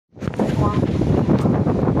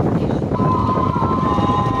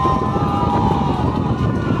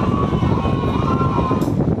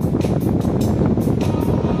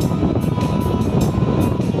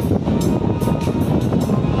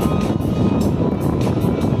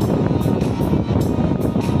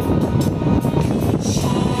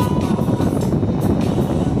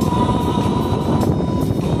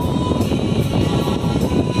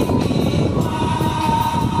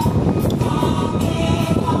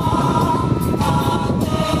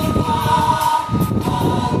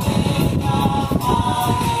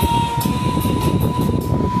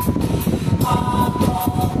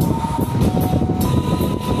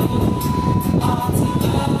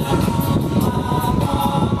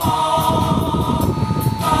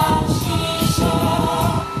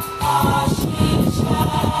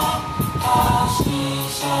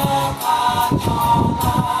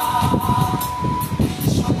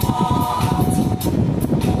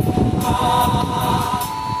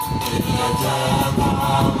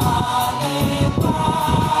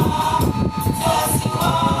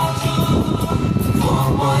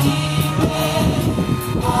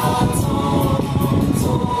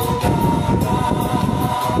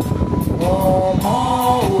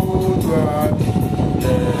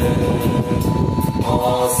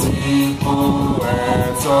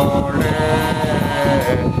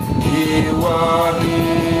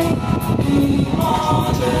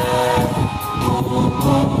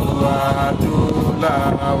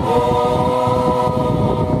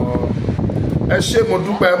Ẹ ṣé mo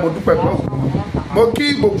dúpẹ́ gan. Mo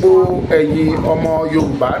kí gbogbo ẹ̀yin ọmọ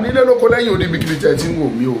Yorùbá nílé lóko lẹ́yìn odi bikini tẹ́ tí ń wò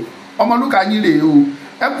mí o. Ọmọlúkà yín rèé o.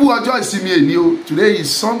 Ẹ kú ọjọ́ ìsinmi èní o. Today is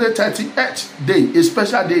Sunday 38th day, a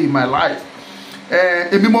special day in my life.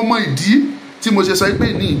 Èmi mo mọ ìdí tí mo ṣe sọ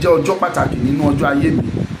pé ní ìjẹ́ ọjọ́ pàtàkì nínú ọjọ́ ayé mi.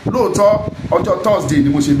 Lóòótọ́ ọjọ́ Thursday ni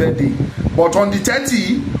mo ṣe birthday, but on the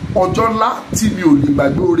 30 ọjọ́ ńlá tí mi ò lè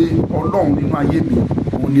gbàgbé oore Ọlọ́run nínú ayé mi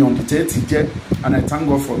òun ni on the 30 jẹ́, and I thank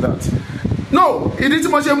God for that. No, ìdí tí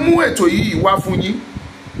mo ṣe mú ètò yìí wá fún yín,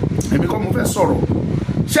 èmi kọ́ mo fẹ́ sọ̀rọ̀.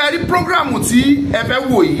 Ṣé ẹ rí prógrámù tí ẹ fẹ́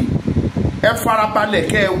wò yìí, ẹ farabalẹ̀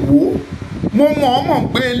kẹ́ ẹ wò ó. Mo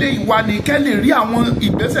mọ̀ pé eléyìí wá ní kẹ́ lè rí àwọn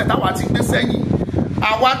ìgbésẹ̀ táwa ti gbé sẹ́yìn.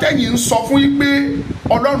 Àwa tẹ́yìn ń sọ fún yín pé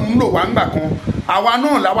Ọlọ́run ń lò wá ńgbà kan, àwa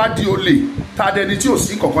náà làwa di olè tá a dẹni tí ò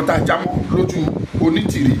sí kankan tá a jámọ́ lójú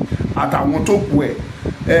onítìrí àtàwọn tó kù ẹ̀.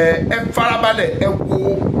 Ẹ farabalẹ̀ ẹ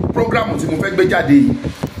wo prógrámù tí mo fẹ́ gbé jáde yìí.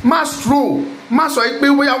 Má stroll, má sọ pé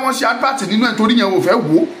bóyá wọ́n ṣe advert nínú ẹ̀ torí yẹn ò fẹ́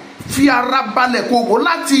wò ó. Fi ara balẹ̀ kó wò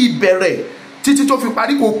láti ìbẹ̀rẹ̀ títí tó fi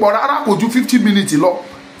parí, kó pọ̀ rárá, kò ju 50 minutes lọ.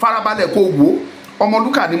 Farabalẹ̀ kó wò ó.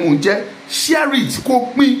 Ọmọlúkà ni mò ń jẹ́. Share it, kó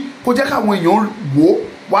pín, kó jẹ́ káwọn èèyàn wò ó.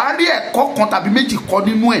 Wàá rí ẹ̀kọ́ kan tàbí méjì kọ́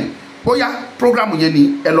nínú ẹ̀. Bóyá prógrámù yẹn ni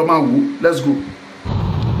ẹ lọ máa wò ó. Let's go.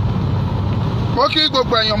 Mo kí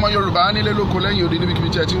gbogbo ẹ̀yin ọmọ Yorùbá nílé lóko lẹ́yìn odi níbi kíbi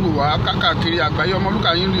tí ẹ ti ń wò wá káàkiri àgbáyé.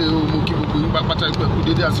 Ọmọlúkà yín rèé o. Mo kí gbogbo yín pátá ìpẹ́ kú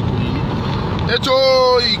dédé àsìkò yìí. Ètò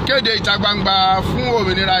ìkéde ìta gbangba fún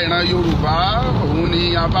òmìnira ìran Yorùbá òun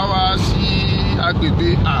ni a bá wá sí agbègbè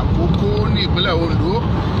Akoko ní ìpínlẹ̀ Ondo.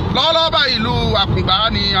 Lọ́wọ́lọ́wọ́ báyìí ìlú Àkùngbá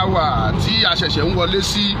ni a wà tí a ṣẹ̀ṣẹ̀ ń wọlé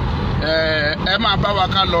sí. Ẹ máa bá wa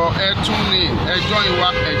ká lọ, ẹ tún ní ẹjọ́ ìwà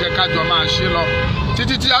ẹ jẹ́ ká jọ máa ṣe lọ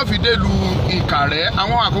títí tí a fi dé lu Ìkàrẹ́.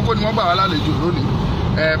 Àwọn Àkókò ni wọ́n gbà wá lálejò lónìí.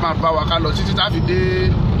 Ẹ máa bá wa ká lọ títí tá a fi dé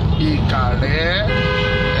Ìkàrẹ́.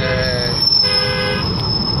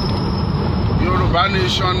 Yorùbá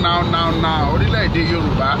nation now orílẹ̀-èdè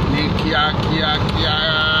Yorùbá ní kíákíá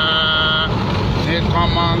ní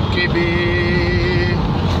kọ́mọ́ kébé.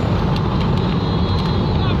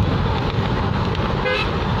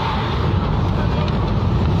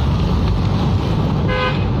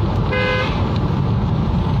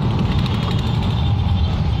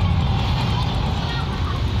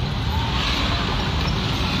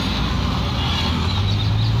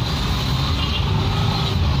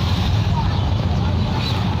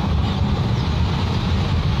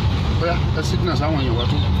 Ẹ signal sáwọn èèyàn wá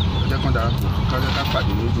tó jẹ́ kán darapọ̀ kájẹ́ ká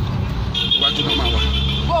pàdé lójú iwájú náà máa wà.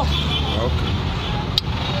 Okay.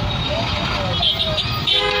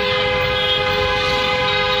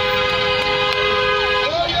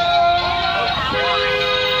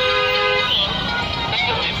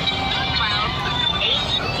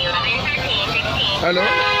 Hello?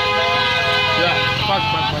 Yeah, pass.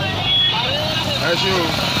 Ẹ ṣé o.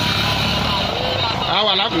 A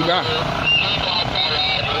wà lákùúgbà.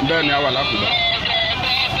 Bẹ́ẹ̀ ni a wà lákùúgbà.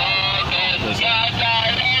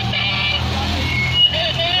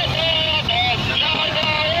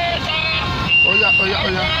 Óyá.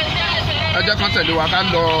 Ẹ jẹ́ kán tẹ̀lé wa ká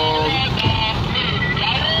lọ.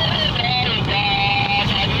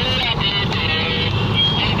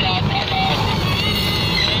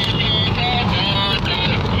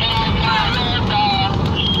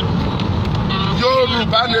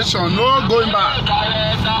 Yoruba nation, no going back.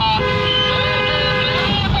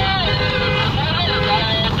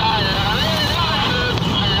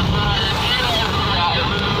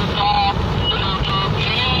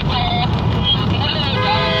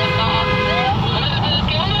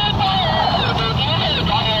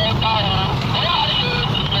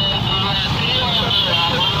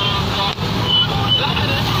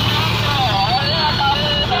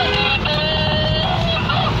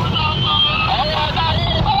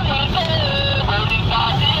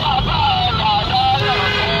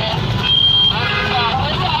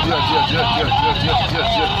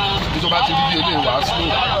 Díẹ̀. Bí tó bá ti rí bí eléyìí wàá slow.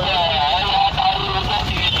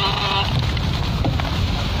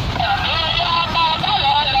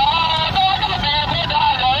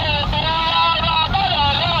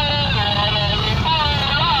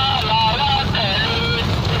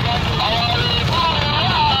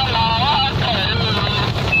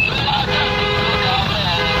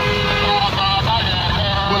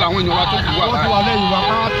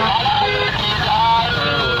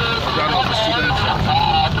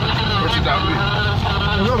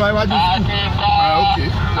 yóò bá iwájú sùn. Ok,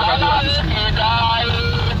 ló bá dé wájú sùn.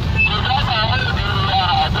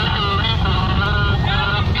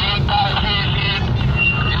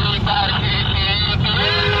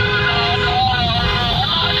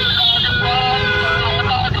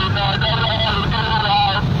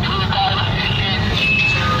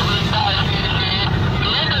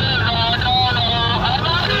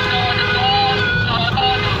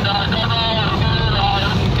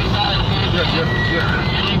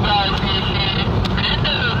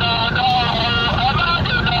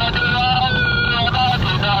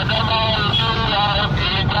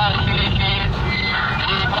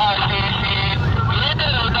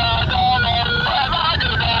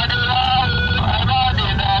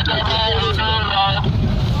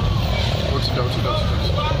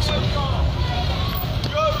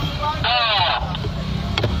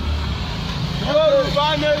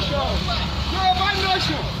 Yoruba nation. Yoruba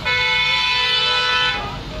nation.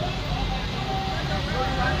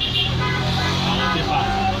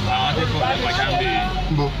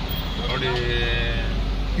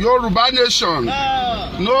 Yoruba nation.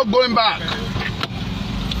 No going back.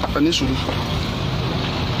 Peninsula.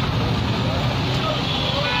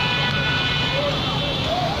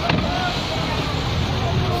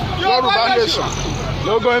 Yoruba nation.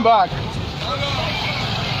 No going back.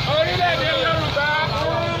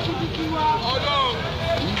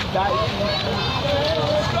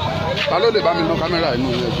 Ta ló lè bá mi ná kámẹ́rà inú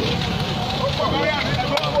ilé ẹjọ́?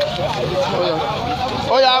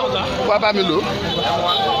 Ó yá wá bá mi lò ó.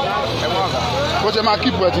 Bó ṣe máa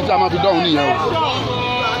kíìpù ẹ̀ títí a máa fi dọ́hùn nìyẹn o.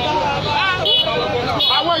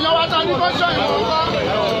 Àwọn èèyàn wa ta ní kọ́ńtà ìlú wa.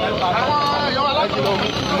 Àwọn èèyàn wa láti lọ.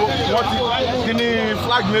 Wọ́n ti kíní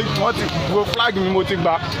flag méjì, wọ́n ti wo flag mi mo ti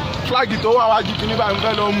gbà. Flag tó wà wájú kíní báyìí mo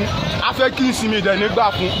fẹ́ lọ mú. A fẹ́ kí ìsinmi ìdẹ̀ nígbà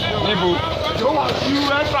fún níbo. Tó wà sí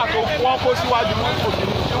ẹ́ńtà tó wọ́n kó síwájú wọn kò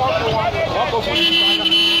kíní. Wọ́n kó fún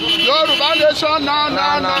Yoruba nation náà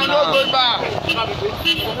ló gbé bá.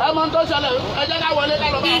 Ẹ mọ tó ṣẹlẹ̀, ẹ jẹ́ ká wọlé ká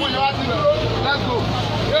lọ bá àwọn èèyàn wá sí i. Let's go.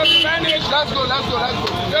 Yoruba nation. Let's go, let's go, let's go.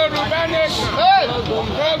 Yoruba nation. Hey!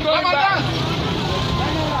 Yoruba Ramadan!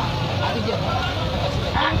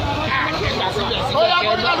 Ó yá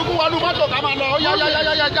kó ní kálukú wọnú mọ́tò ká máa lọ. Ó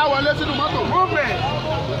yá já wọlé sínú mọ́tò. movement.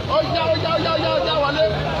 Ó já wọlé.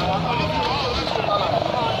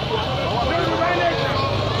 Yoruba nation.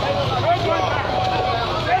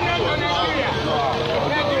 Send them to Nigeria.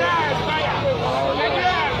 Nigeria has fire.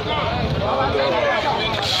 Nigeria has gone.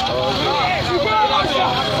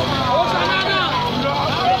 Movement.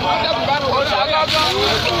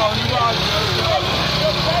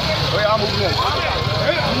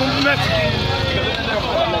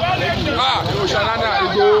 Òṣàlánà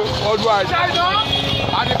ìgò ọdún àìsí.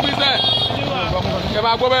 Àti pínsẹ̀. Ẹ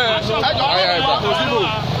máa gbọ́ bẹ́ẹ̀. Ẹ̀yà ẹ̀gbà.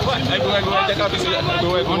 Ẹgbẹ́ ẹjẹ́ ká fi ṣe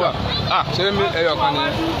ẹgbẹ́ wà. Ṣé mi ẹyọ kan ni?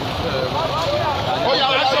 Ó yà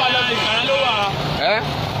wá sí ọ̀la ìkàrẹ́ ló wà. Ẹ́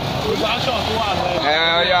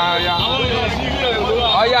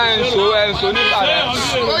ọ̀ya ẹ̀ǹso nípa rẹ̀.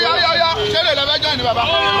 Ọ̀ya ṣé lè lọ fẹ́ jọ́ ìní bàbá?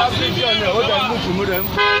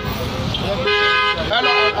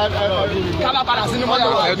 Kálá padà sínú mọ́tò.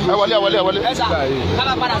 Ẹ wọlé.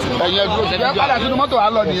 Kálá padà sínú mọ́tò. Ẹ̀yin ẹ̀dúró. Ẹ padà sínú mọ́tò à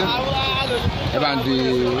ń lọ nìyẹn. Ẹ bá ń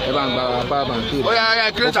gba bá a bá ń kéde. Ó yá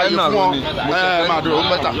kírẹ́tà yìí fún wọn. Ẹ máa dúró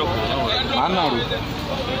mẹ́ta. Màá nà rò.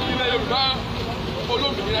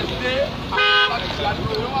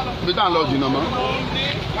 Bí táà ń lọ jìnnà mọ́.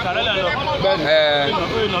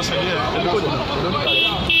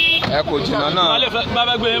 Ẹ kò jìnnà náà.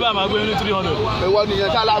 Bàbá gbé yín bá máa gbé yín ní 300. Ìwọ nìyẹn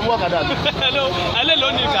tá a la mú ọ̀kadà sí. Ẹlẹ́ ló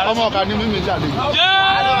ní ìkàrẹ́. Ọmọ ọ̀kadà ni mímí jáde.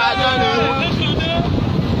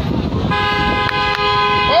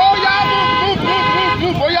 Ó yá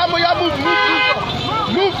move. Ó yá move.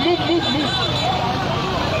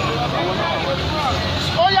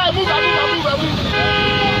 Ó yá move.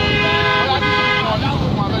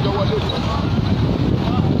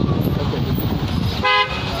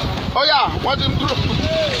 Ó yá wọ́n ti ń dúró.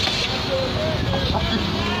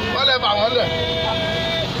 Wọ́n lè bà wọ́n lẹ̀.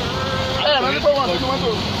 Ẹ rántí pé wọ́n ti ní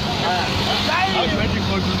mọ́tò.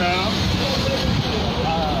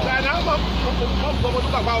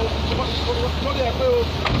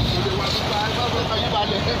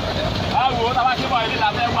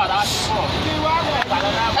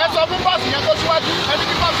 Ẹ sọ fún bọ́ọ̀sì yẹn kó síwájú. Ẹ ní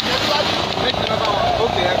kí bọ́ọ̀sì yẹn síwájú.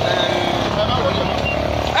 Ẹ má wọlé mọ́.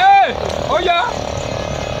 Ó yá.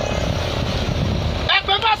 Ẹ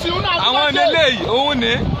pé bọ́ọ̀sì òun náà. Àwọn onílé yìí òun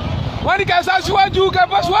ní. Wọ́n ní kẹ́ sá síwájú kẹ́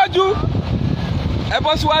bọ́ síwájú. Ẹ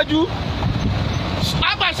bọ́ síwájú.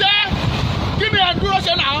 Àgbàṣe kí ni ẹ dúró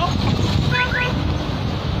ṣe náà?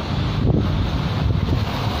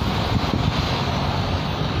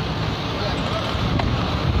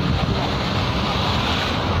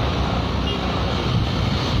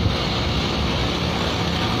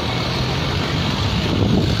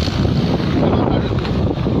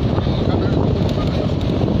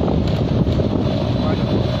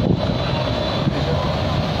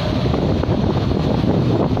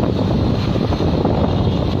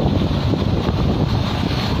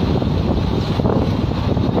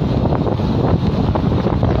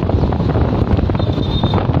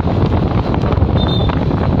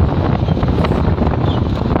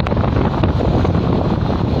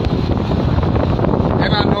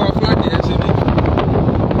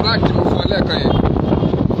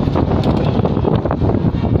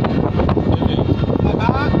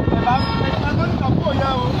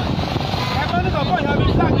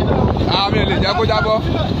 Àmì ò lè jẹ́ kó jábọ́.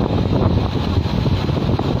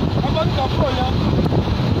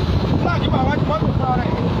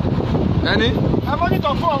 Ẹni?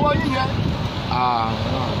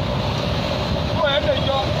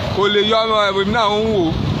 Kò lè yọ ọmọ ẹ̀bùn mi náà ń wò.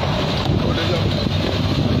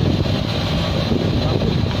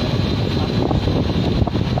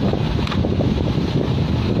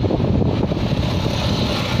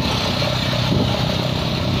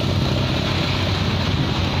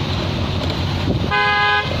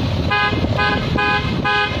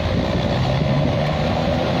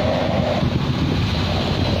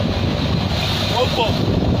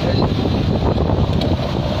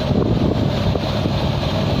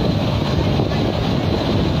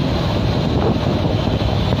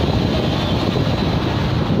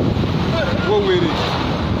 Wo wèrè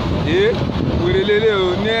wèrè lélẹ̀ o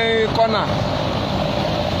ní kọ́nà.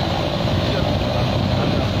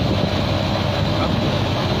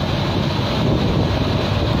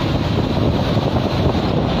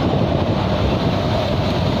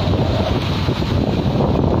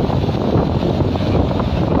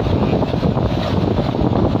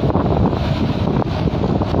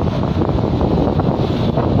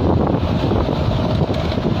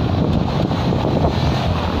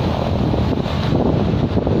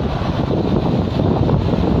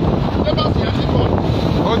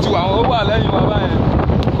 Ó wà lẹ́yìn wa báyẹn,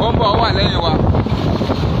 ó ń bọ̀, ó wà lẹ́yìn wa.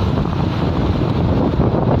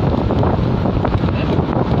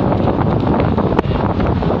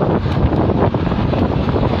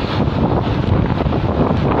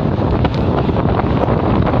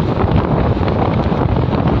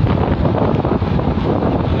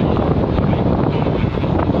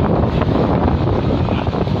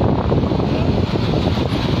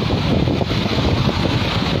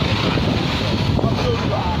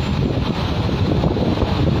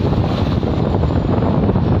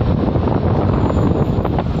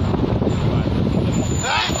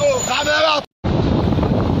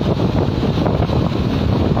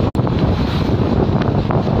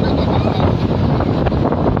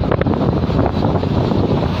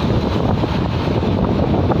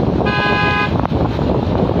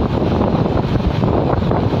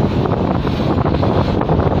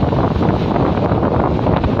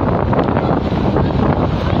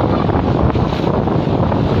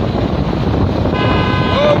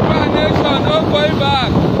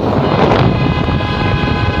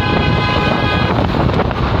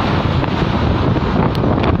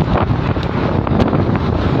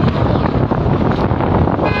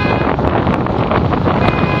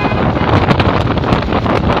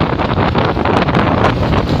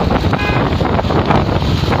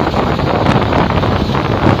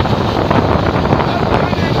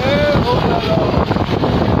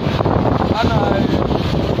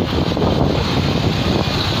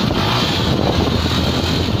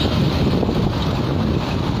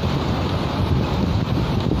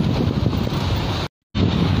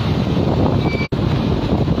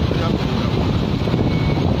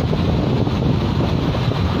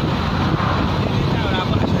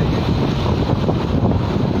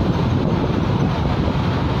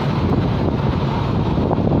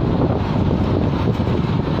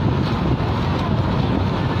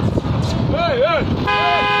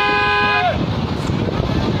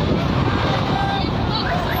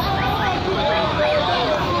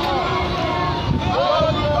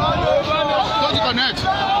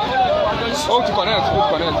 Oh, to connect, to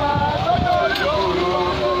connect.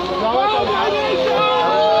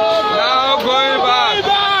 Now going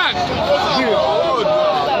back.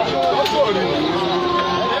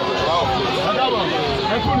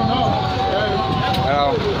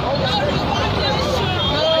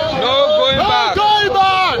 No going back.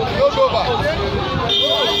 No go back.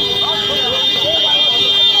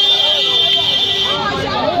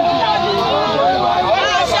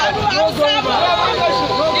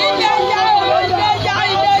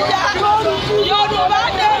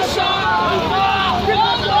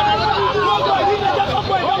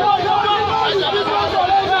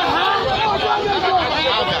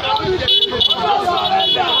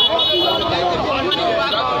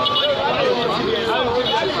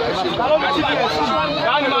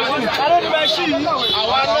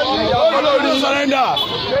 Surrender.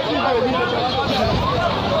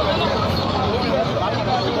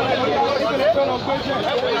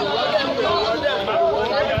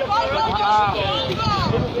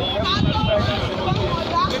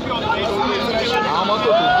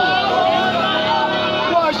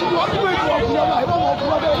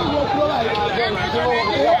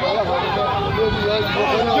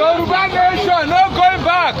 Yoruba nation, no going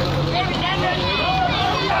back.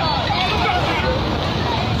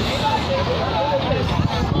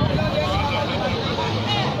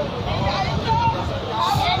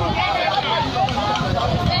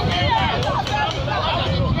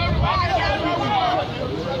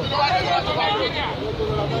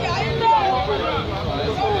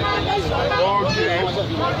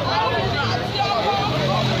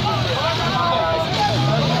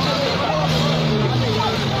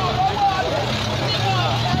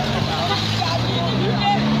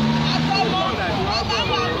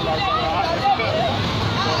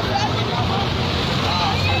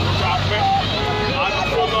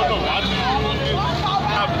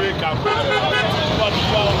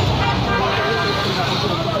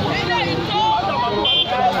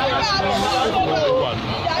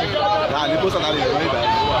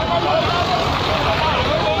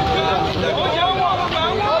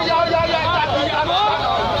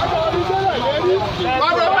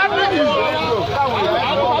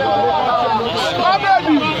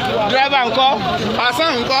 ńkọ́ àṣà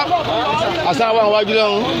ńkọ́ àṣà wà wájú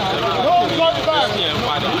lọ́hùn.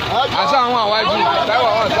 àṣà àwọn àwájú táwọn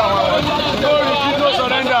àwọn àṣà àwọn àwájú. lórí kí ló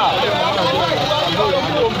sọrẹ́ndà.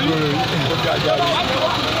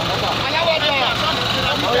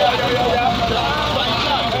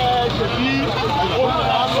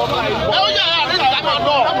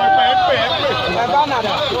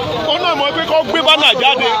 ó náà mọ̀ pé kó gbé bánà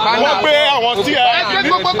jáde wọ́n gbé àwọn tí ẹ. ẹ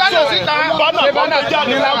gbogbo bánà síta. bánà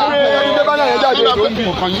jáde la gbé bánà yẹn jáde ló ń bì.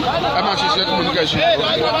 ẹ máa ṣiṣẹ́ kí mo ní kẹ́ ṣe.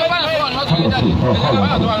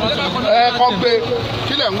 ẹ kọ́ gbé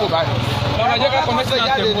kílẹ̀ ń wò báyìí. ọ̀nà jẹ́ ká kọ́mẹ́sì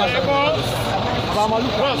jáde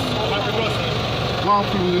wọ́n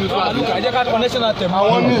fi ní fúlàní. jẹ́ ká kọ́mẹ́sì náà tẹ̀ mọ́.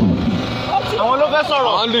 àwọn ló fẹ́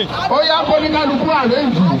sọ̀rọ̀. ó yá kóníkálukú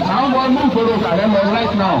àrẹ́ǹjì àwọn ọmọ ìgboro kàrẹ́ lọ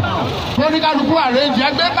right now. kóníkálukú àrẹ́ǹjì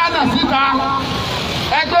ẹgbẹ́ bánà síta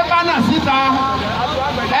ẹgbẹ́ bánà síta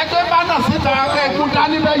ẹgbẹ́ bánà síta ẹkún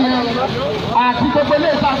dání bẹ́yẹn àti gbogbo ilé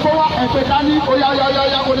ìta kó wá ẹgbẹ́ dání ó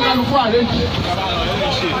yá kóníkálukú àrẹ́ǹjì.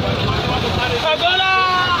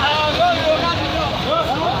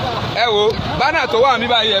 ẹ wo bánà tó wà mí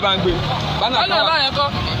báyìí ẹ bá ń gbé bánà tó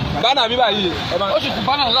wà bánà mi báyìí ẹ bá ń. ó sì tún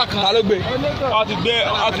bánà ńlá kan. ta ló gbé. a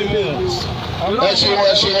ti mú un. ẹ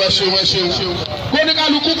ṣeun.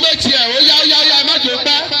 kóníkálukú gbé tiẹ̀ ó yá ẹ má jò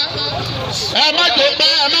pẹ́.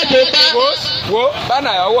 wo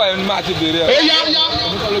bánà ọwọ́ ẹ máa ti bèrè ẹ. ó yá.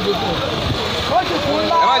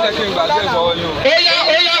 ẹ má jẹ́ kí n gbàgbé ìfọwọ́ yín o.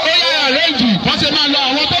 ó yá àrẹ́jì wọ́n ṣe máa lọ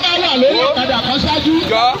àwọn tó bá wà lórí ọ̀kadà kan ṣáájú.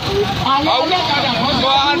 jọ àwọn ọlọ́kadà kan ṣáájú.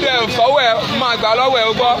 mọ àndẹ sọwọ́ ẹ máa gbà lọ́wọ́ ẹ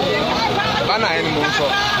o gbọ́ bánà yẹn ni mò ń sọ.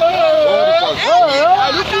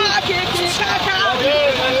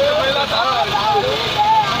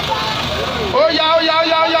 ó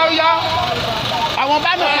yá àwọn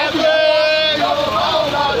bánà yẹn gbé.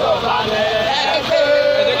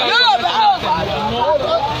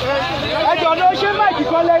 ẹjọ ló ṣe máìkì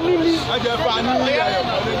kan lẹ nílí.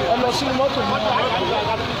 ẹ lọ sínú mọ́tò mọ́.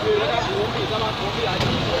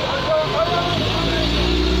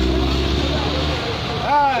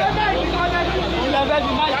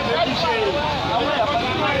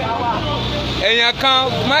 èèyàn kan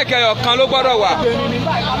máìkì ẹyọ kan ló gbọ́dọ̀ wà.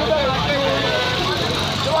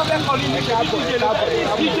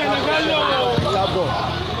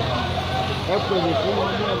 ẹ pè mí fún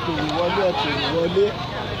wọlé wọlé.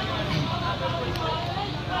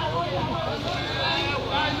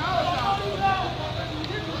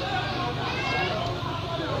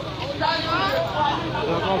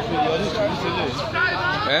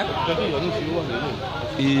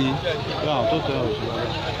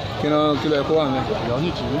 kí ló ẹ kó wà mí.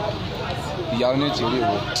 ìyá onítìrí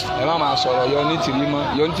wo ẹ má máa sọ̀rọ̀ yọ onítìrí mọ́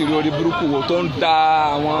yọ onítìrí orí burúkú wo tó ń da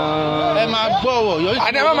àwọn. ẹ máa gbọ́wọ̀ yọ onítìrí.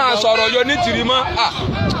 àní ẹ má máa sọ̀rọ̀ yọ onítìrí mọ́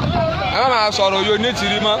ẹ má máa sọ̀rọ̀ yọ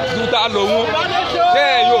onítìrí mọ́ dúdà lòun ṣé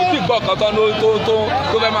yóò tí gbọ́ kan tán tó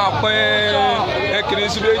fẹ́ máa pín kiri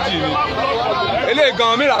sí méjì ni eléyìí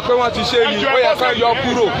gan mìíràn pé wọ́n ti ṣe ni ó yẹ ká yọ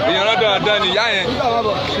kúrò èèyàn rán dandan nìyá yẹn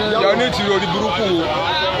yọ onítìrí orí burúkú wo.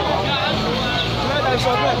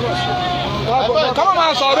 ká má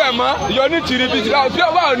máa sọ̀rọ̀ ẹ̀ mọ́ ìyọ ní tìrì bíi tìrì bí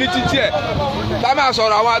ọba ò ní títí ẹ̀ tá máa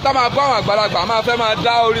sọ̀rọ̀ àwọn tá máa bọ́ àwọn àgbàlagbà máa fẹ́ máa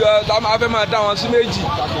dá orí tá máa fẹ́ máa dá wọn sí méjì.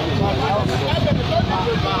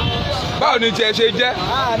 báwo ni tiẹ̀ ṣe jẹ́.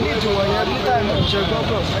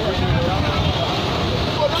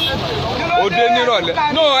 òde nírọ̀lẹ́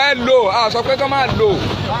no ẹ lò a sọ pé ká máa lò.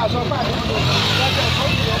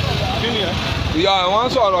 ìyá wọn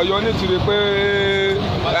sọ̀rọ̀ yọ ní tìrì pé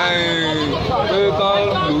kan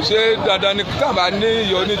lù ṣé dandan ni káàbà ní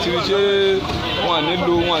ìyọ ní tìrì ṣé wọn ní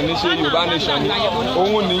lo wọn ní ṣe Yorùbá nation ni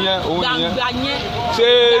òun nìyẹn ṣé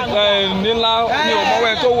nílá ní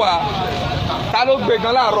ọmọwẹ́ tó wà ta ló gbé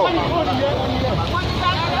gan láàárọ̀.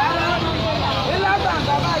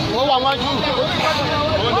 wọ́n wà wájú.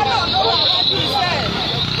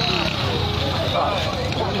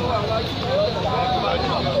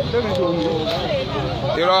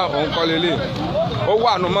 irọ́ òun kọ́ lélẹ̀ ó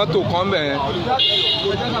wà nù mọ́tò kan bẹ̀ yẹn.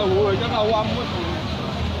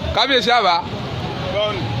 kábíyèsí àbá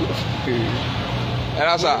ẹ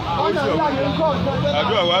ra sà.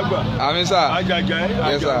 àdúrà wa gbà. àmín sà. àjàjà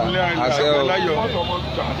yẹ sà àṣẹ o.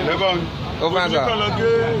 ó fẹ́ sà.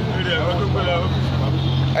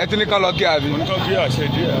 ẹ ti ní kán lọ kí àbí. mo ní kán kí àṣẹ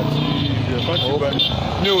dé àti ìrẹ̀kọ́ ti bá ní.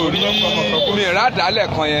 mi ò rí mi ìrà dálẹ̀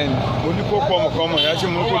kan yẹn ni. mo ní kó pọ̀ ọmọkan ọmọ ìyá tí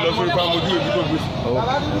mo kó lọ sórí pa mojú èbí tó gbé.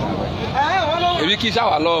 èmi kì í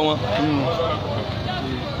ṣàwà lọ́wọ́ wọn.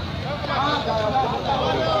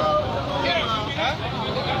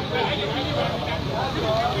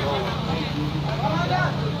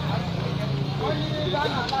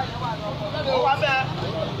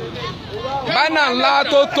 bánà ńlá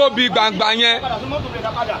tó tóbi gbàngbà yẹn.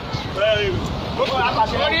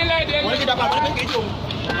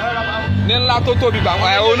 ní ńlá tó tóbi gbàngbà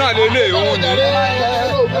yẹn òun náà lélẹ̀ òun ni.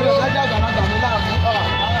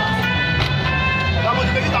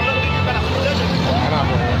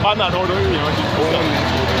 bánà náà lórí ìrántí òun ni.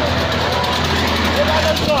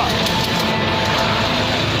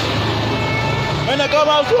 ẹnìkan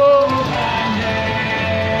máa so.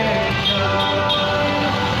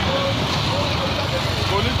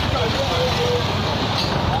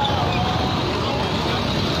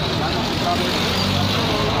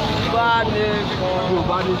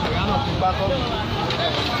 Yorùbá ní ṣọ̀yà náà ti gbá tọ́.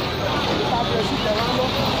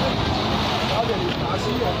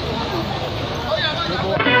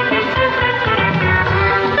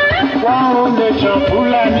 One nation,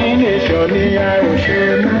 Fulani nation ni a ò ṣe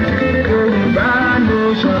mú. Yorùbá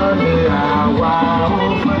nation ni àwa ò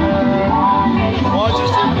fẹ́. Wọ́n ti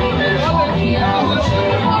ṣe mú.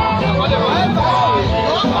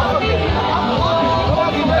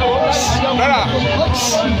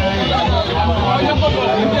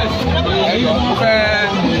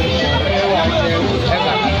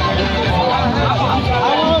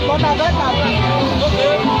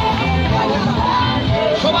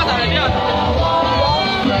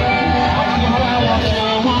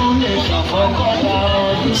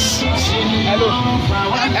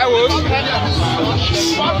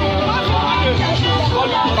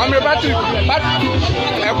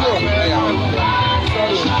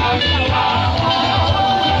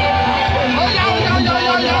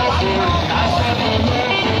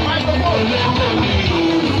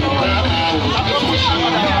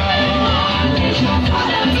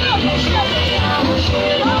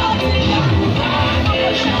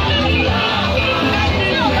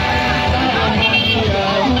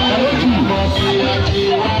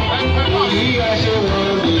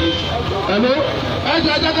 Ẹ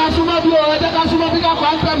jẹ́ ká súnmọ́ bí o, ẹ jẹ́ ká súnmọ́ bí ká kọ́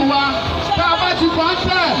áńtẹ̀mù wa. Tá a bá ti kọ́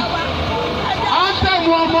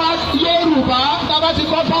áńtẹ̀mù ọmọ Yorùbá, tá a bá ti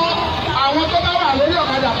kọ́ tán, àwọn tó bá wà lórí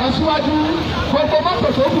ọ̀kadà kan síwájú, gbogbo mọ́tò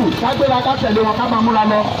tó kù ká gbéra ká tẹ̀lé wọn ká máa múra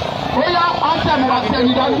lọ. Ó yá áńtẹ̀mù wa tẹ̀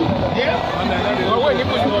ní dání.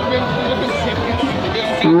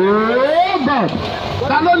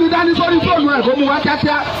 Ta ló ní dání sórí fóònù ẹ̀ kó mú wá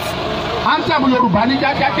kíákíá? Áńtẹ̀mù Yorùbá ní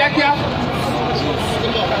kíákíá.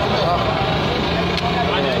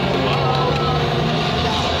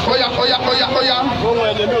 Oya. Ohun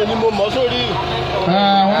ẹlẹ́mi ò ní mo mọ̀ sórí.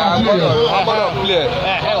 Agbọ́dọ̀ clear.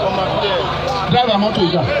 Driver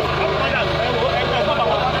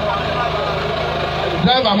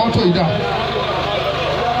mọ́tò ìjà.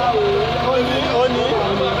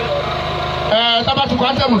 Tábàtúkọ̀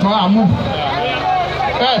áńtẹ̀mù tán àmú.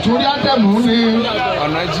 Tún rí áńtẹ̀mù ní.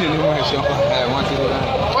 Ọ̀nà jì ni wọ́n ṣe wọ́n ti rí rẹ̀.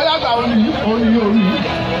 Ó yàgbà orí.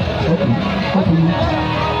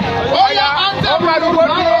 Oya áńtẹ̀mù Yorùbá.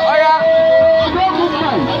 Oya.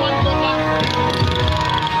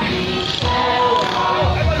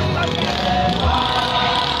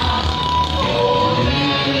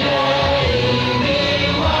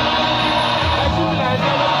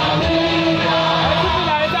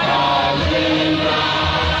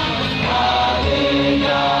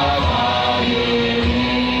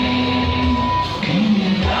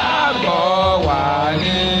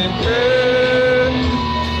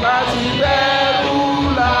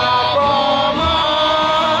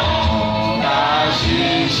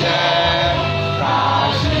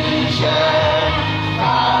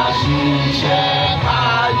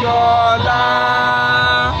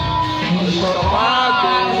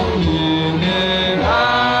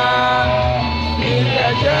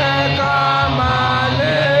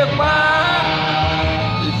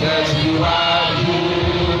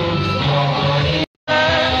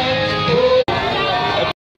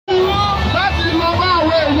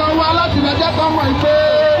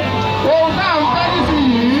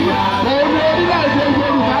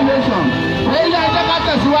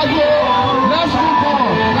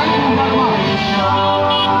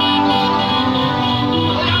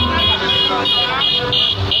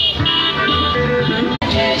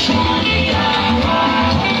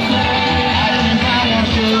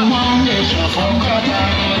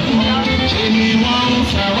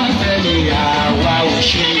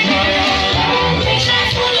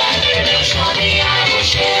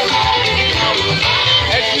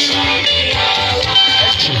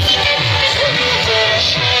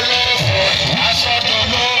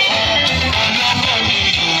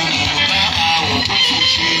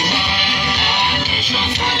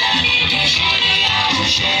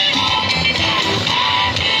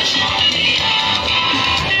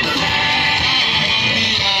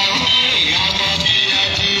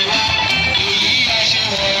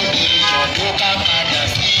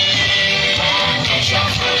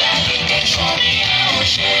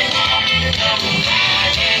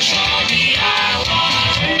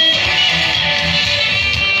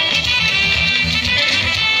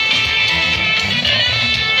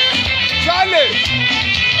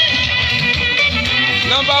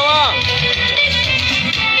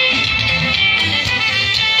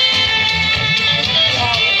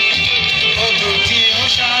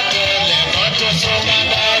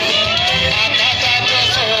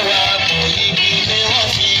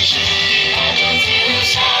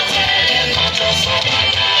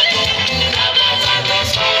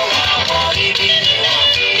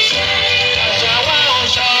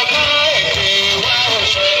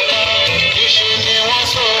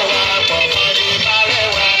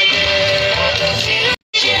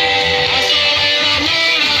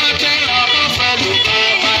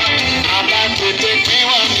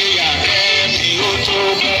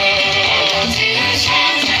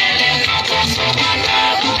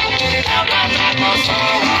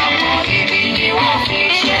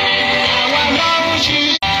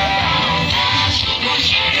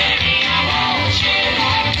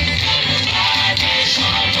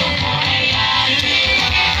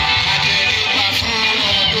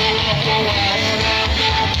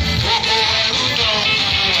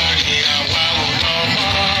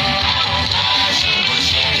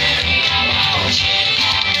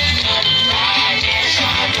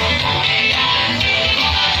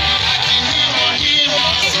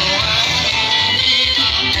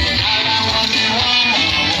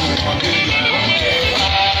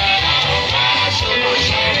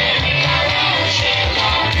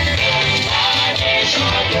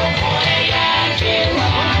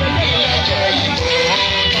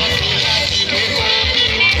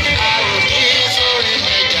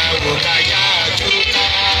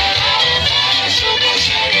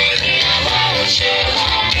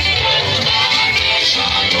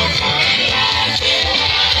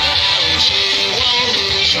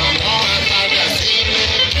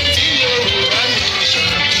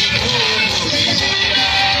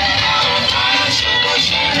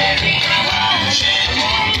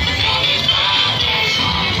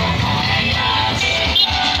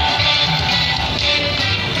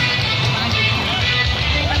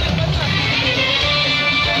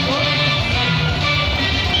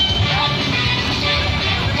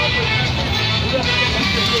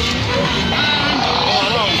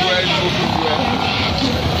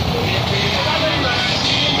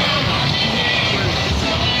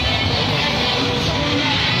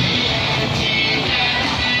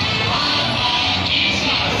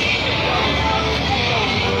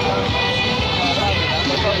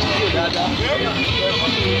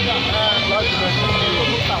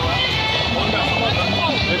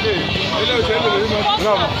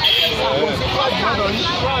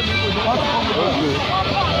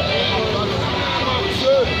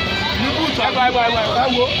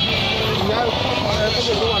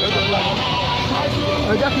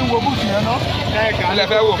 ẹ jẹ́ kí n wo búùtù yẹn ná. ilẹ̀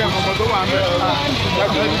fẹ́ wò fún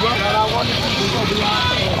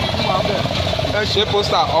ṣé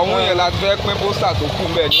pósítà ọ̀hún yẹn la fẹ́ pín pósítà tó kù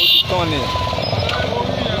bẹ́ẹ̀ ni ó ti tán ni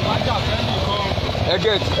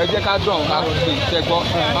ẹ jẹ́ ká dán ká ló gbé ìtẹ́gbọ́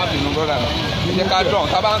má bínú brọ́dà ẹ jẹ́ ká dán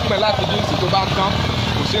tá a bá ń pín láti bíìsì tó bá tán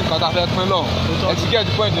kò sí nǹkan tá a fẹ́ pín lọ ẹ ti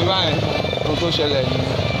gẹ́ẹ̀dì pọ́ìntì nígbà yẹn ohun tó ṣẹlẹ̀ ni.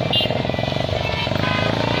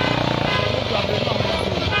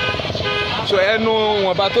 so ẹnu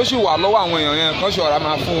wọ̀nba tó sì wà lọ́wọ́ àwọn èèyàn yẹn kán ṣọ̀ra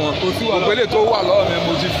máa fún wọn gbogbo èlé tó wà lọ́wọ́ mi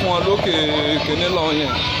mo ti fún wọn lókè kéne lọ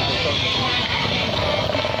yẹn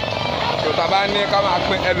tó tá a bá ní ká máa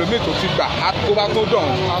pín ẹlòmíì tó ti gbà tó bá tó dàn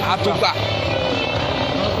á tó gbà.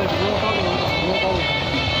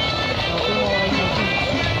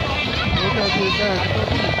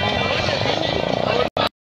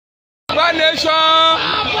 Yoruba nation,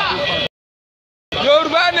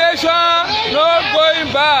 Yoruba nation, no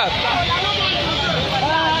going back.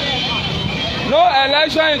 No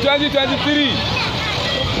election in 2023.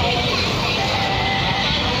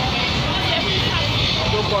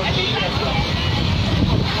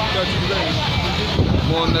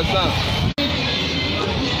 You understand?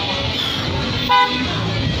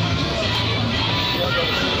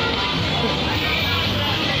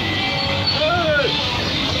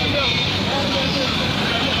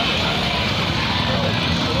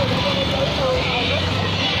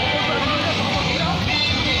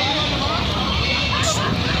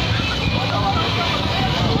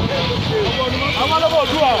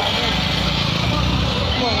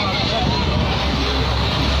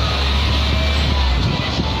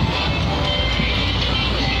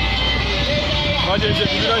 wọ́n ṣe ṣe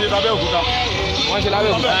kìí lọ́ṣẹ̀ lábẹ́ òkúta. Wọ́n ṣe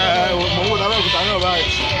lábẹ́ òkúta. Mò ń wò lábẹ́ òkúta náà báyìí.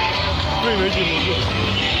 Fún ìméjì mò ń lò.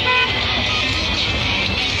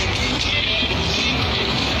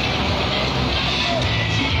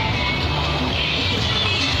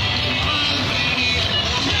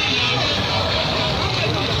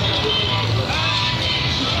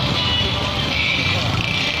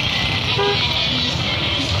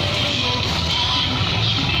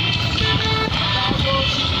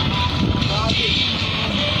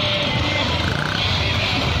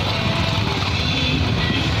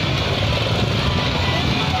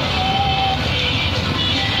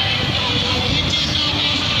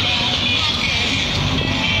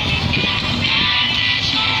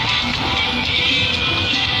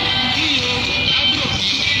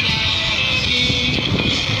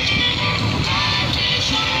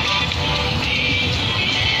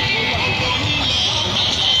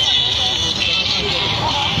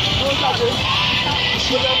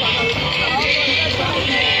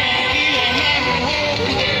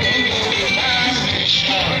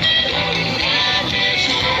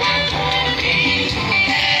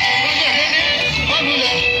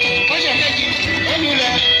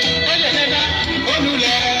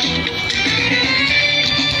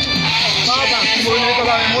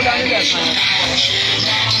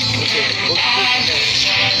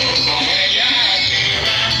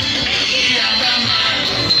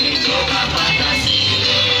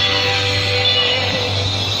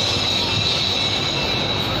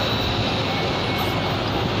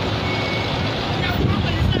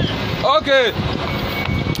 Okay.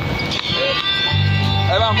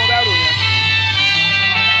 Ẹ bá mú bẹ́rù yẹn.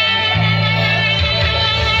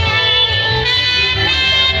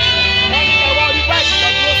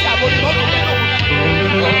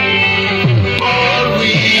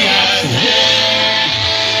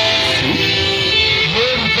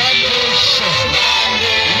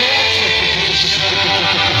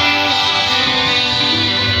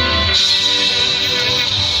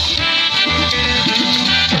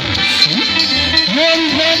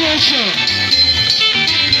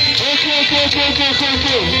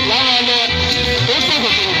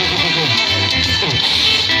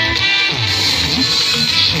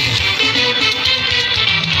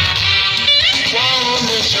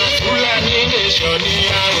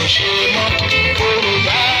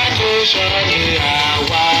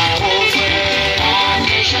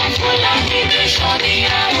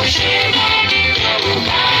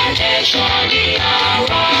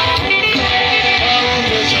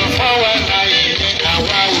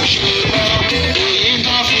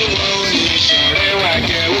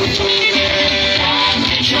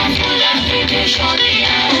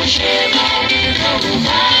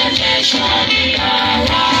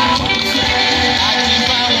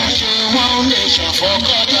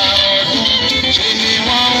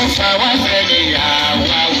 fà wá sẹ́yìn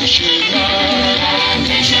àwa ò ṣe mọ́.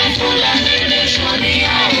 Nation Fúlàní nation ni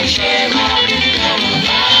a ò ṣe mọ́.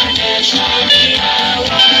 Yorùbá nation ni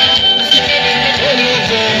àwa ò fẹ́.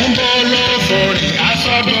 Olóko ń bọ́ lọ́fọ̀ọ́rì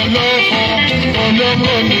asọ́dún lọ́fọ̀.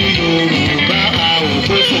 Olóko ni Yorùbá a ò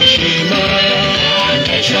pé kò ṣe mọ́.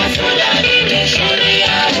 Nation Fúlàní nation ni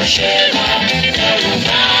a ò ṣe mọ́.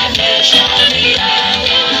 Yorùbá nation ni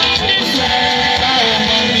àwa ò fẹ́. Báwo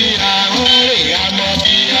mọ bí àrùn rè àmọ́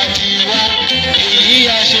bí a ti wá? Èyí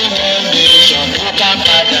a ṣe wọ́n nation tó ká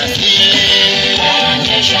padà sílé.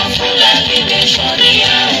 Nation Fúlàní nation ni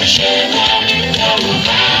a ò ṣe mọ́.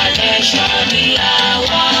 Yorùbá nation ni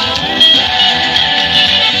àwa ò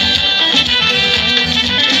fẹ́.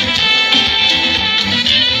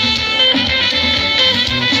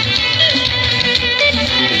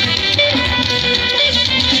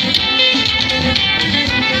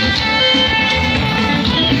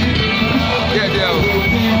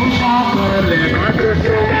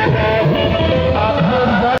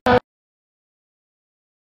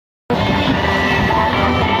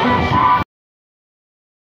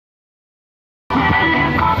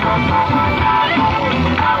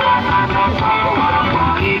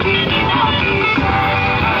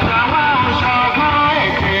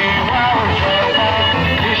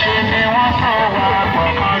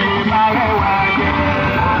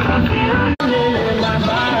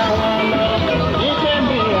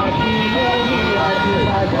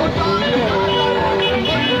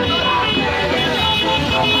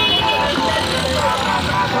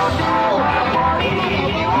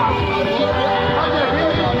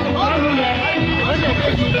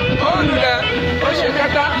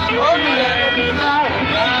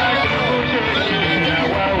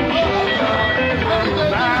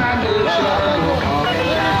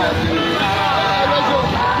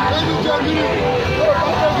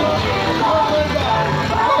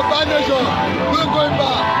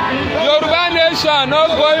 Yoruba nation, no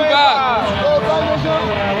going back.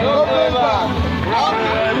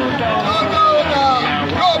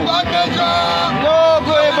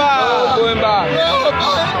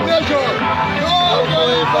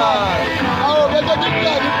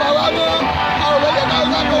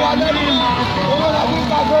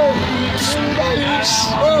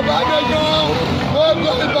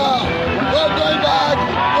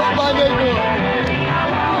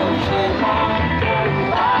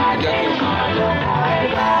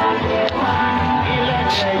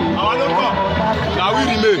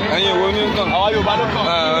 Ẹ̀yin wo ni nǹkan? Àwọn Yorùbá ló kàn.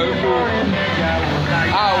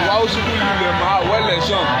 Àwa ó ṣubú lulẹ̀ mọ́ àwọ̀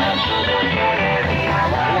election.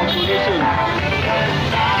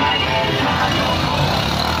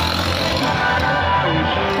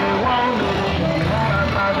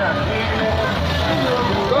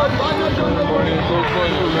 Àwọn tó lóṣèlú. Orin tó gbọ́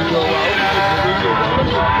ní olórí ọwọ́ àwọn olóṣèlú.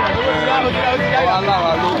 Ọwọ́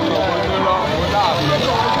aláwa ló ń sọ ọmọdé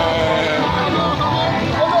lọ.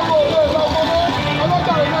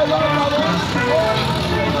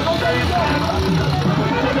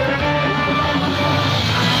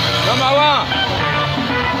 Number one,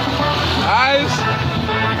 eyes,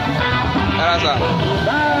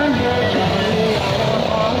 Erasa.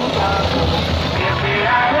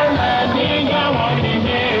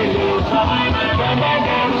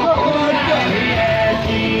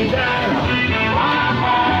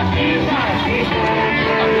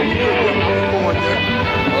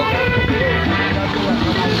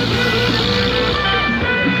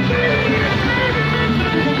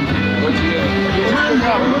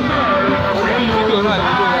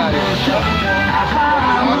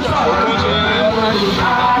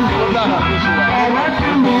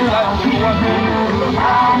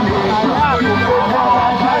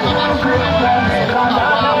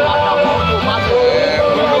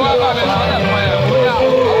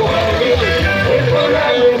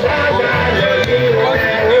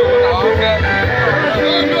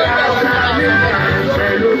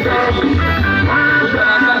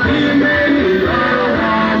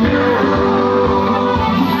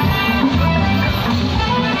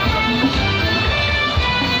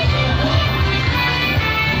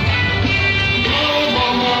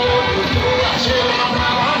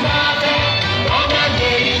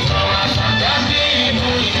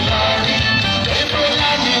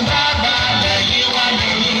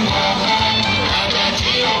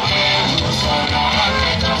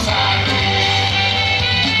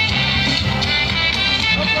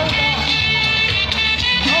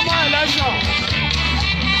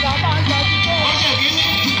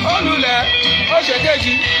 Ó ṣe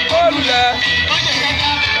kejì, ó lulẹ̀,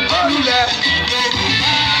 ó lulẹ̀.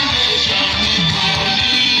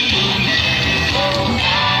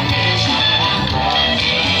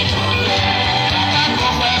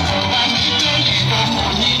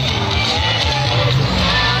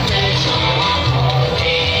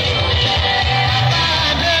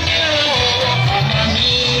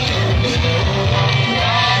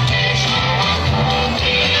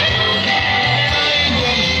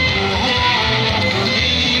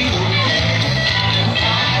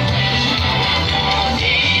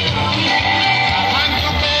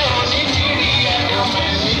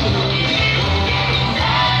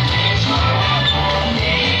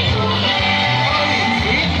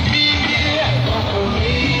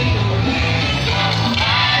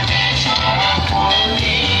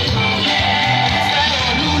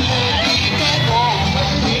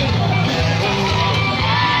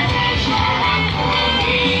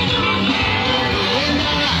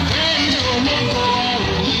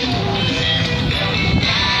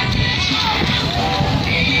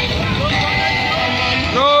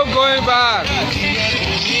 going back.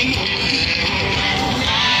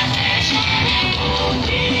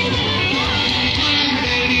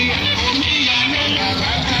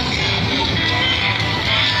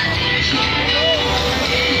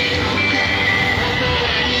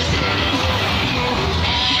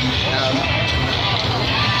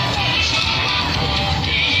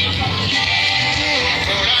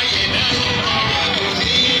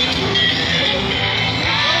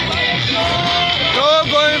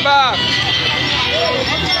 Going back.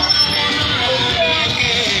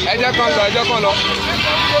 Ẹjẹ kan lọ.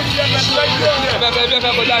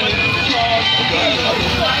 Ẹfẹ kọjá ni.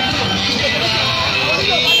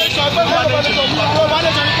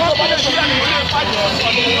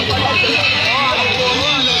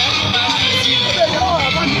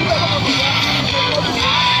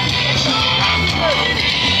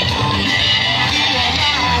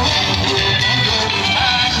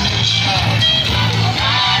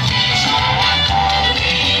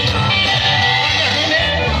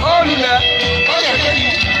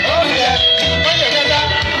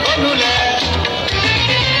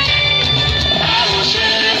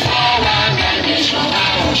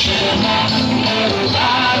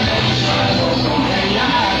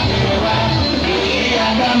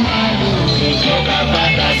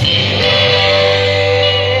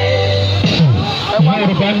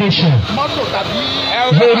 Yoruba nation.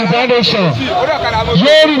 Yoruba nation.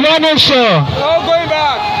 Yoruba nation. Oh, going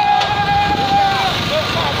back.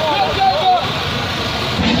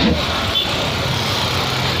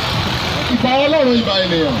 Ìbà Ọlọ́run ìbà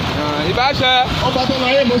ènìyàn. Ìbà ṣe. Ọba tó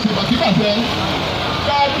láyé mo sì bà kí bàtẹ́.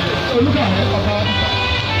 Káàdì olúkàrẹ́ ọba.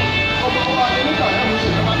 Ọba wa olúkàrẹ́ mo sì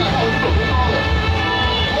bà kí bàtẹ́.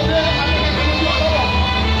 Ó dé akẹ́kọ̀ọ́ tó lọ́wọ́.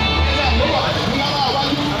 Ilé àlọ́wọ́ àti ìlànà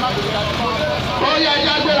àwájú. Ó yẹ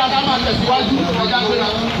ẹja gbéra ká máa tẹ̀síwájú. Ẹja gbéra.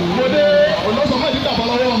 Mo dé olóṣèlú ìdíkàbọ̀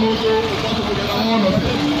lọ́wọ́ ọmọ ojú.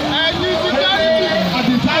 Ẹni tí kẹ́rì.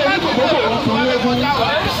 Àdìsá yẹn kò gbogbo ọkùnrin ẹ̀gbọ́n jáwọ́.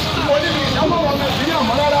 Mo ní ìyàwó ọmọ ìdílé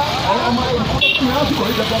àmọ́ rárá. Àwọn ọmọ olùkọ́ tó ní lásìkò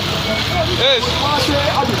ìjọba. Wọ́n á ṣe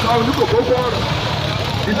àdìsá oníkòkó gbọ́ọ̀rọ̀.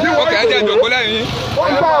 Ókè ẹ jẹ́ ìjòkó lẹ́yìn.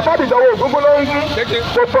 Wọ́n bá abádìjọwọ́ ògúngún ló ń gún.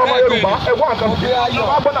 Gbogbo ọmọ Yorùbá ẹ̀wọ́n àkànṣe.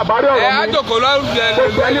 Wọ́n á bọ́nà bá rí ọ̀rọ̀ mi. Ẹ á jòkó lọ́rùn jẹ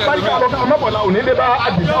lórí Gbogbo ẹni bá ní káàlọ́ ọmọbọ̀lá òní dé bá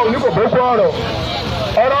àdìsá oníkòkó gbọ́ọ̀rọ̀.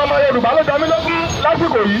 Ọ̀rọ̀ ọmọ Yorùbá ló jọ mí lógún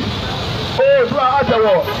lásìkò yìí. Oòduà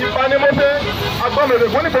àjẹwọ̀ ìpanimọ́sẹ́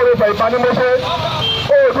agbọ́mẹ̀rẹ̀gún nígboro ìfà ìpanimọ́sẹ́.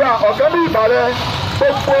 Oòduà ọ̀kẹ́ bí ìbàrẹ̀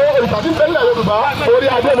gbogbo ìṣàtúnṣe ńlẹ̀ Yorùbá orí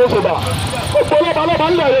adé ló ṣèbà. Gbogbo lọ́balọ́ba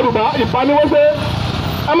ńlẹ̀ Yorùbá ìpanimọ́sẹ́.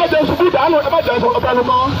 Ẹ má jẹ́ ṣubú dànù ẹ má jẹ́ ọ̀tẹnu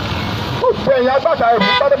kan. Gbogbo ẹ̀yìn agbáta ẹ̀mú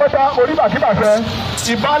pátápátá orí bàkíbàfẹ́.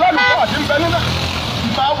 Ìbà alálùkọ́ àti ńbẹ nílẹ̀.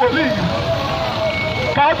 Ìbà wòlíì.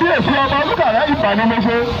 Kábíyèsí ọba olúkàrẹ́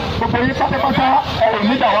ìpanimọ́sẹ́. Gbogbo yín pátápátá ẹ̀rù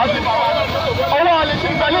nígbà wá sí. Ọwọ́ alẹ́ tí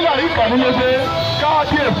ń bẹ nílẹ̀ yìí kàn nílé ṣe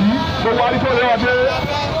káàkiri gbogbo àdìsọ rẹ̀ ọdẹ.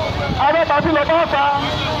 Arẹ́bàtí lọ bá ta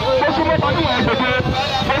ó súnmọ́ pàdúwà ẹgbẹ̀gbẹ̀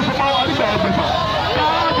ó súnmọ́ àdìgbà ẹgbẹ̀fà.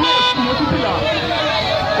 Káàkiri ló tún bìlà.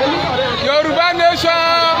 Yorùbá nation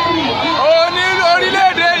oní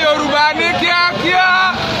orílẹ̀-èdè Yorùbá ní kíákíá.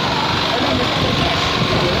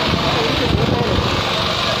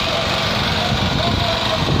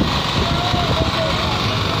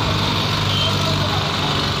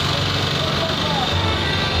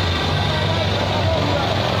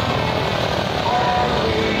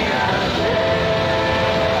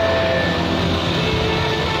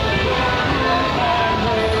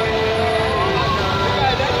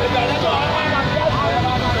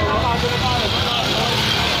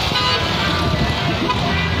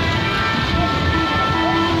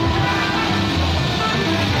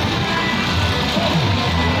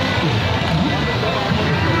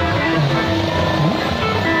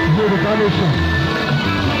 Yoruba nation.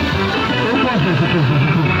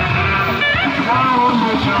 Àwọn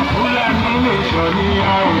nation Fúlàní nation ni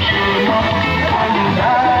a ò ṣe mọ́.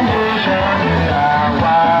 Yorùbá nation ni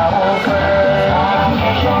àwa ò fẹ́. Àwọn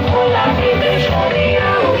nation Fúlàní nation ni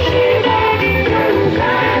a ò ṣe mọ́.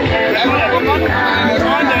 Yorùbá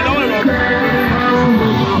nation ni àwa ò fẹ́.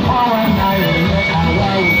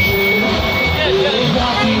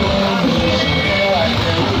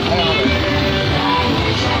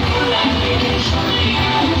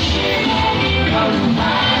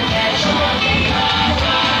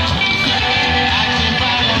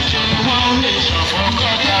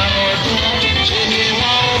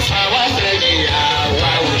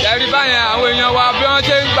 Ẹ̀rí báyẹn àwọn èèyàn wa bí wọ́n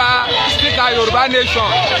ṣe ń gba síkà Yorùbá nation.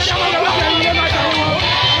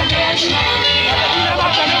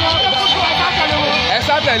 Ẹ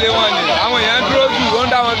sátẹ̀lé wọn ni àwọn èèyàn dúró jù ó ń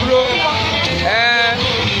dá wọn dúró.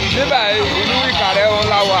 Nígbà ìlú Ìkàrẹ́ wọn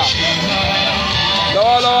la wà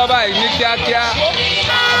lọ́wọ́lọ́wọ́ báyìí ní kíákíá.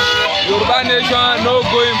 Yoruba nation, no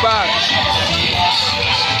going back.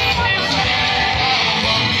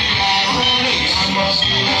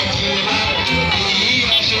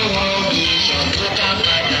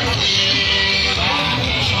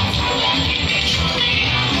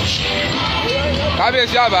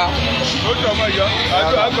 Kábíyèsí àbá. Ojú ọmọ ìyá,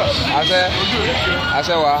 àjọ àgbà.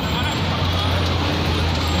 Àṣẹ wa.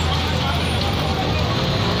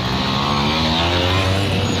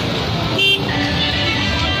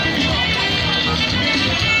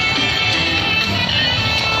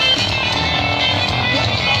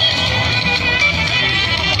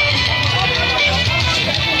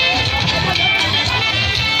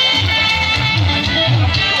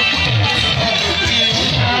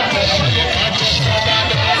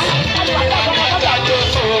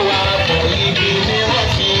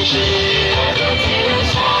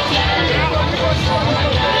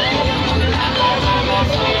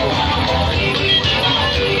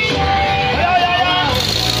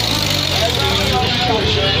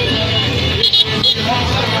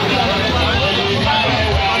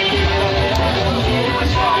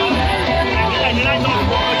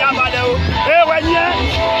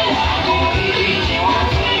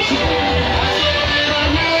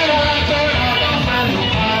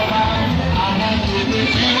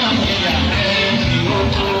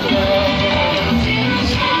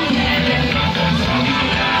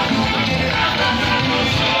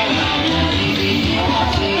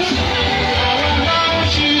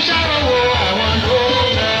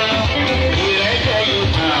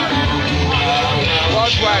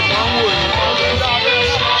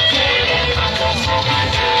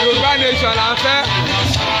 Yoruba nation là ń fẹ́.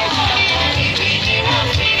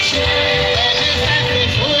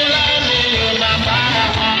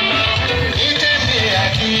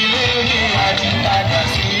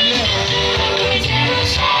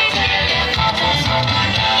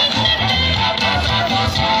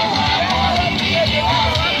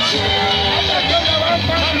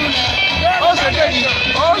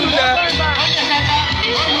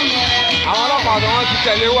 Àwọn ọlọ́pàá tó wọ́n ti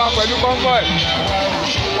tẹ̀lé wa pẹ̀lú convoy.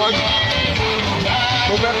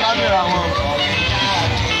 Mo fẹ́ kámẹ́rà wọn.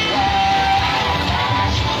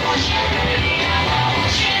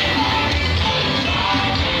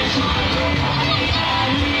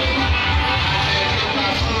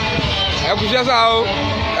 Ẹ kúṣẹ́ sá o,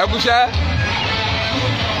 ẹ kúṣẹ́,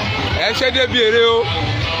 ẹ ṣe débi èrè o,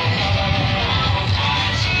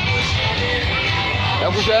 ẹ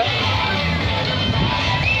kúṣẹ́.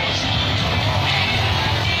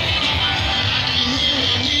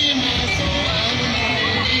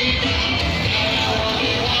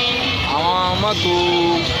 Mọ́tò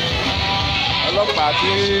ọlọ́pàá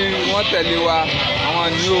tí wọ́n tẹ̀lé wa àwọn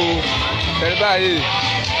ní o tẹ̀lé báyìí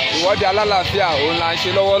ìwọ́de alálàáfíà òun là ń ṣe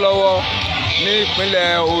lọ́wọ́lọ́wọ́ ní ìpínlẹ̀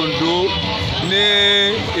Ondo ní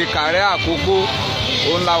Ìkàrẹ́ Àkókò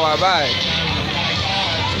òun là wà báyìí.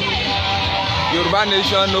 Yoruba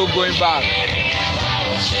nation no going back.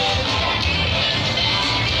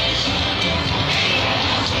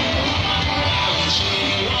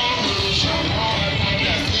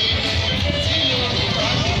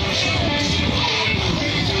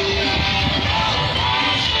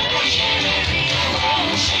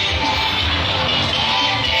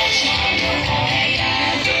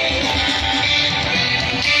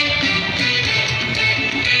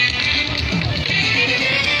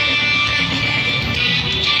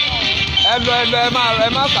 ẹ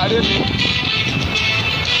má sáré mi.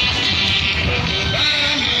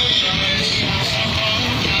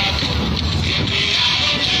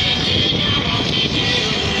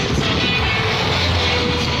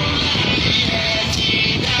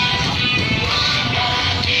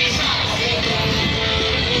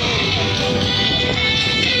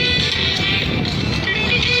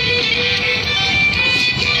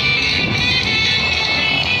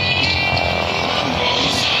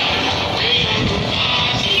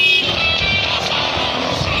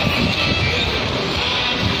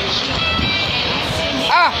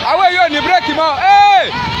 Àwọn yóò ní bírèkì mọ́.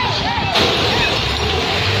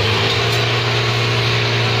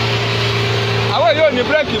 Àwọn yóò ní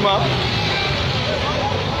bírèkì mọ́.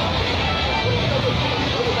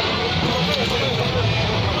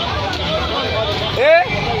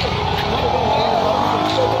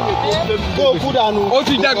 Kó o kú dànù. Ó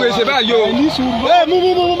ti jẹ gbèsè báyìí o. Mú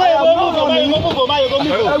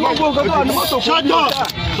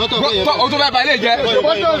O tó fẹ́ ba ilé jẹ́.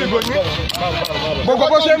 Gbogbo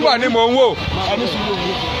bó ṣe ń bọ̀ ni mò ń wò.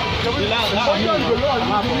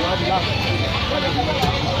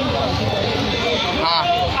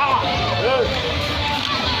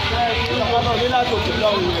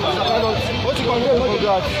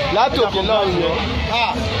 látòkè lọ́rùn yẹn.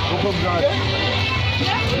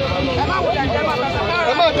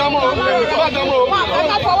 ẹ má dámọ̀ o. ẹ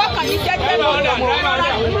má fọwọ́ kàn yín jẹ́jẹ́ lọ.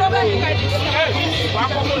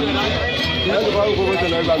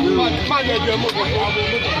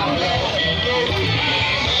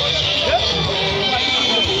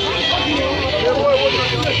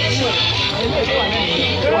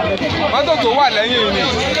 mọ́tò tó wà lẹ́yìn ni.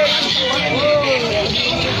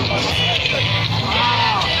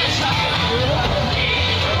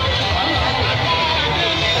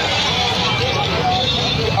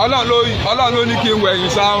 Ọlọ́run ló ní kí n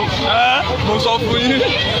wẹ̀yìn sáà mo sọ fún yín.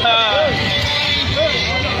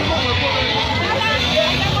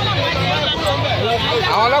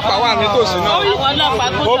 Àwọn ọlọ́pàá wà nítòsí náà.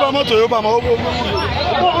 Ó bá mọ́tò yóò bá mọ́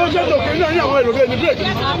ó ṣe tòkè ní àwọn èrò bẹ́ẹ̀ ní bírèkì.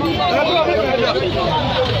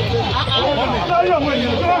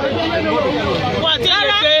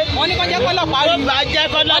 Wọ́n ní kó jẹ́ kọ́lọ́pàá rí.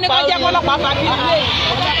 Wọ́n ní kó jẹ́ kọ́lọ́pàá fagilé.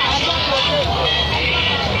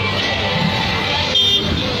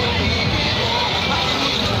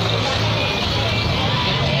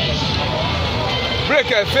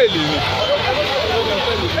 Bírèkì ẹ̀ fèlì ni.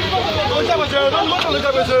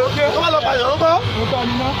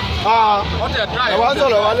 Ẹ̀wá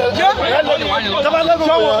sọ̀rọ̀ wa lẹ́jọ́.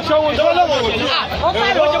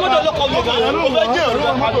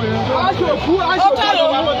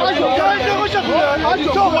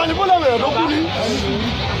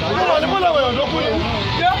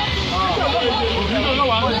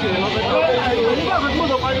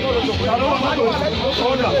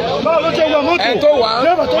 Ẹ tó wà.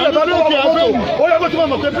 Ó yẹ kó tí wọ́n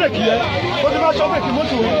mọ̀ pé bírèkì yẹ ó ti máa ṣọ́ bírèkì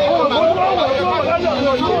mọ́tò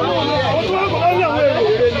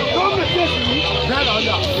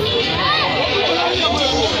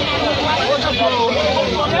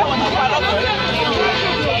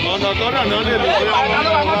ọ̀nà tọ́nà náà lè lè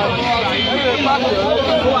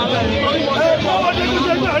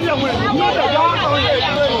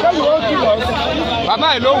bàbá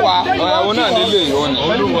yìí ló wà òun náà nílé òun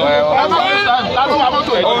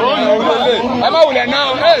ẹ má wulẹ̀ náà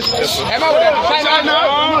ẹ má wulẹ̀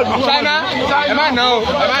China ẹ má nà ó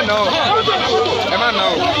ẹ má nà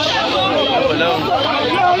ó.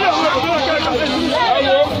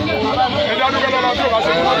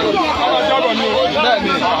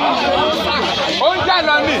 Bẹ́ẹ̀ni ó ń jà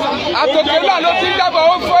lọ ní àtòkè náà ló ti ń dábọ̀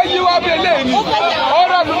ó fọ́ yíwá bí eléyìí ni ó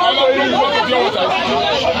rọ̀dùn mọ́tò yìí.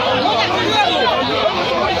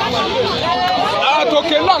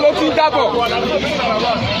 Àtòkè náà ló ti ń dábọ̀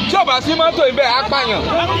tí ò bá sí mọ́tò ibẹ̀ á pààyàn.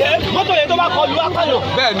 Mọ́tò yẹn tó bá kọlu á pààyàn.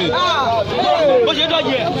 Bẹ́ẹ̀ni. Bó ṣe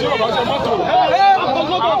dọ̀jì ẹ̀.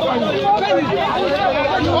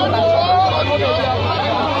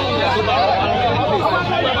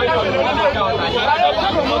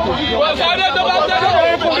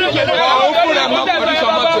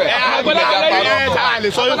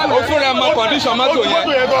 Ó fúnra mọ kọ̀díṣọ̀ mọ́tò yẹn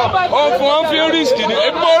ó fún ọ́n fi risk ni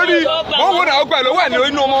epo rí wọ́n wò náà ó gbà ló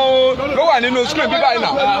wà nínú screen bíbá yìí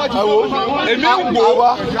náà èmi ń gbò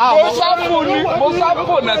mo sáfò ní mo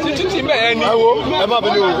sáfò náà títí tí bẹ́ẹ̀ ni ẹ má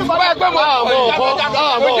bẹ̀rẹ̀ o. báyìí pé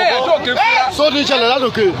mo jẹ́ ìyá tó ké fúra. Sóòdì ìṣẹ̀lẹ̀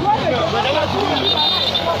ládòkè.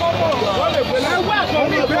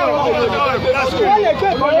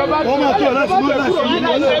 Wọ́n máa tó láti mú láti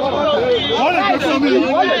wọ́n lè gbé fún mi.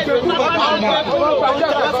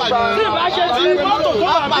 Tí ìbá ṣe tí mọ́tò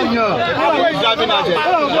tó bá yàn. Èèyàn ní mọ́tò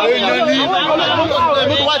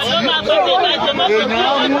wá tì í. Èèyàn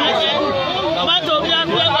ní. Mọ́tò bí wọ́n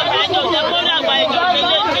gbé wọ́n tà ní òjẹ́ kó dàgbà ìjọ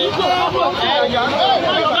kélé ní.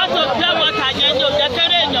 Mọ́tò bí wọ́n tà yẹn ní òjẹ́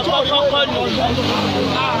kéré èèyàn kọ́kọ́ lù.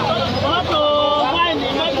 Mọ́tò wáìnì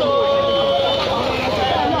mọ́tò.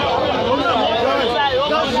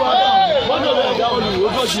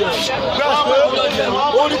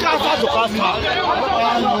 Orí ká fàtò ká fà.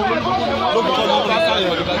 Lókùtọ̀ ní ká fà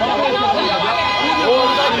yẹn.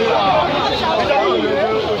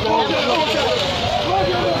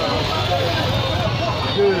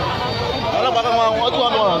 Ọlọ́pàá kan máa wọ́n tó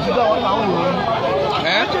wọn lọ sí dáwọn àwọn òun.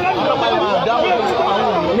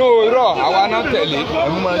 No irọ́ àwa náà tẹ̀lé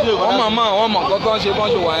wọ́n mọ̀ kọ́kọ́ ṣe bọ́n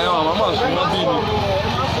ṣe wà yẹn àwọn mọ̀ súnmọ́ bí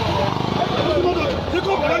ni.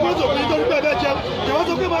 Kò bẹ̀rẹ̀ gbọ́dọ̀ pé nítorí bẹ́ẹ̀ bẹ́ẹ̀ jẹun ìjọba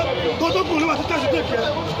tó gbé máa tó tó kù níwájú tẹ̀sí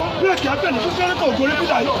bírèkì àgbẹ̀ni tó fẹ́rẹ́ kò gorí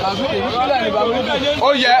pílà yìí. Ó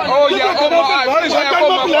yẹ ó mọ àgbẹ̀sẹ̀ kó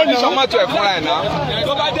mọ kọ́ndíṣọ̀ mọ́tò ẹ̀ fúnra ẹ̀ náà.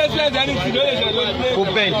 tó bá dé sílẹ̀ dání tì ló lè ṣe lórí ilé. Kó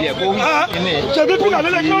bẹ́ẹ̀ díẹ̀ kó wí kíní. Ṣèbí pílà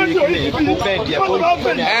lélẹ̀ kí wọ́n ti orí ìbí. Kó bẹ́ẹ̀ díẹ̀ kó wí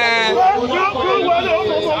kíní.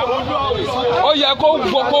 Ó yẹ kó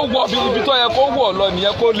wọ ibi tó yẹ kó wọ̀ lọ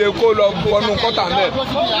nìyẹn kó lè kó lọ wọnú kọ́tà mẹ́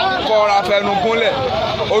kó ra fẹnu gúnlẹ̀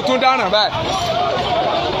o tún dáràn báyìí.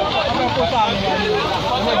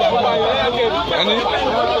 ẹni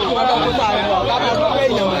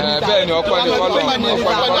bẹ́ẹ̀ ni ọpẹ́ ní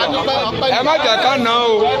fọlọ́ ẹ má jẹ́ ká ná o.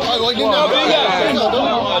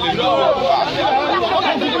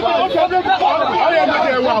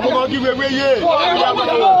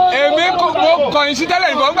 èmi kọ̀yìn sí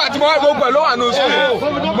tẹ́lẹ̀ ìbọn gbà tí mo wá gbogbo ẹ̀ ló wà ní oṣù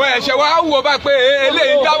mo ẹ̀ṣẹ̀ wá wò bá pé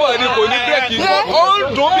eléyìí dábọ̀ ni kò ní bírèkì ó ń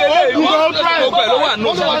dùn bí eléyìí gbogbo ẹ̀ ló wà ní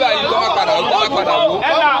oṣù nígbà yìí tó wá padà wò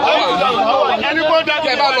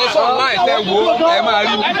ẹ bá lọ sọ láì tẹ wo ẹ máa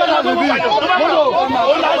rí mi.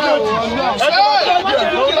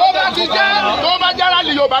 tó bá jára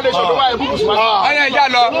lè Yorùbá lè ṣòro wá ẹbú kùsùn. ọyá ìjà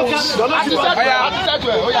lọ ọyá.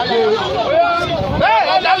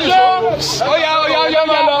 Oya,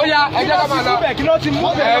 ẹ jẹ́ ká máa lọ.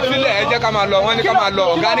 Ẹ filẹ̀ ẹ jẹ́ ká máa lọ. Wọ́n ní ká máa lọ.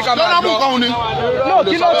 Ọ̀gá ní ká máa lọ. Wọ́n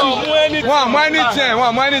mú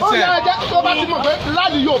ẹni tiẹ̀. Tó bá ti mọ̀ pé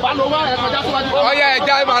láàyè Yorùbá ló wá ẹ̀ kọjá síwájú. Oya ẹ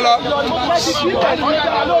já máa lọ.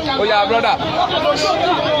 Oya brother.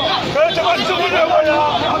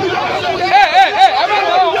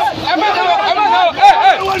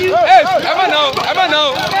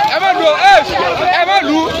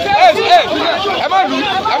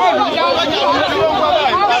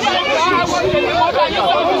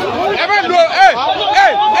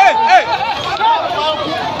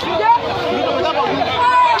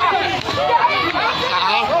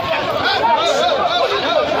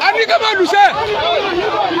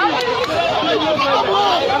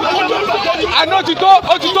 Àná ó ti tó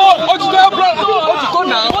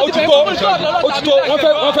náà ó ti tó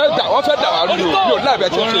wọ́n fẹ́ dà wá lórí o yóò láìpẹ́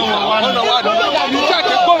tí ó ṣe wọ́n náà wá ní iṣẹ́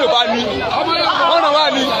àkẹ́kọ̀ọ́ Yorùbá ni wọ́n náà wá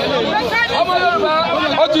ní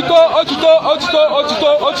ó ti tó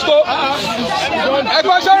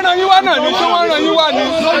ẹgbẹ́ sọ́ràn yín wá náà ní tí wọ́n ràn yín wá ní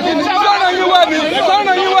sọ́ràn yín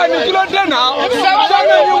wá ní kí ló dé náà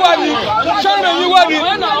sọ́ràn yín wá ní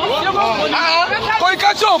kò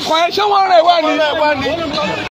ìkẹ́sì òkan ẹ ṣé wọ́n rẹ̀ wá ní.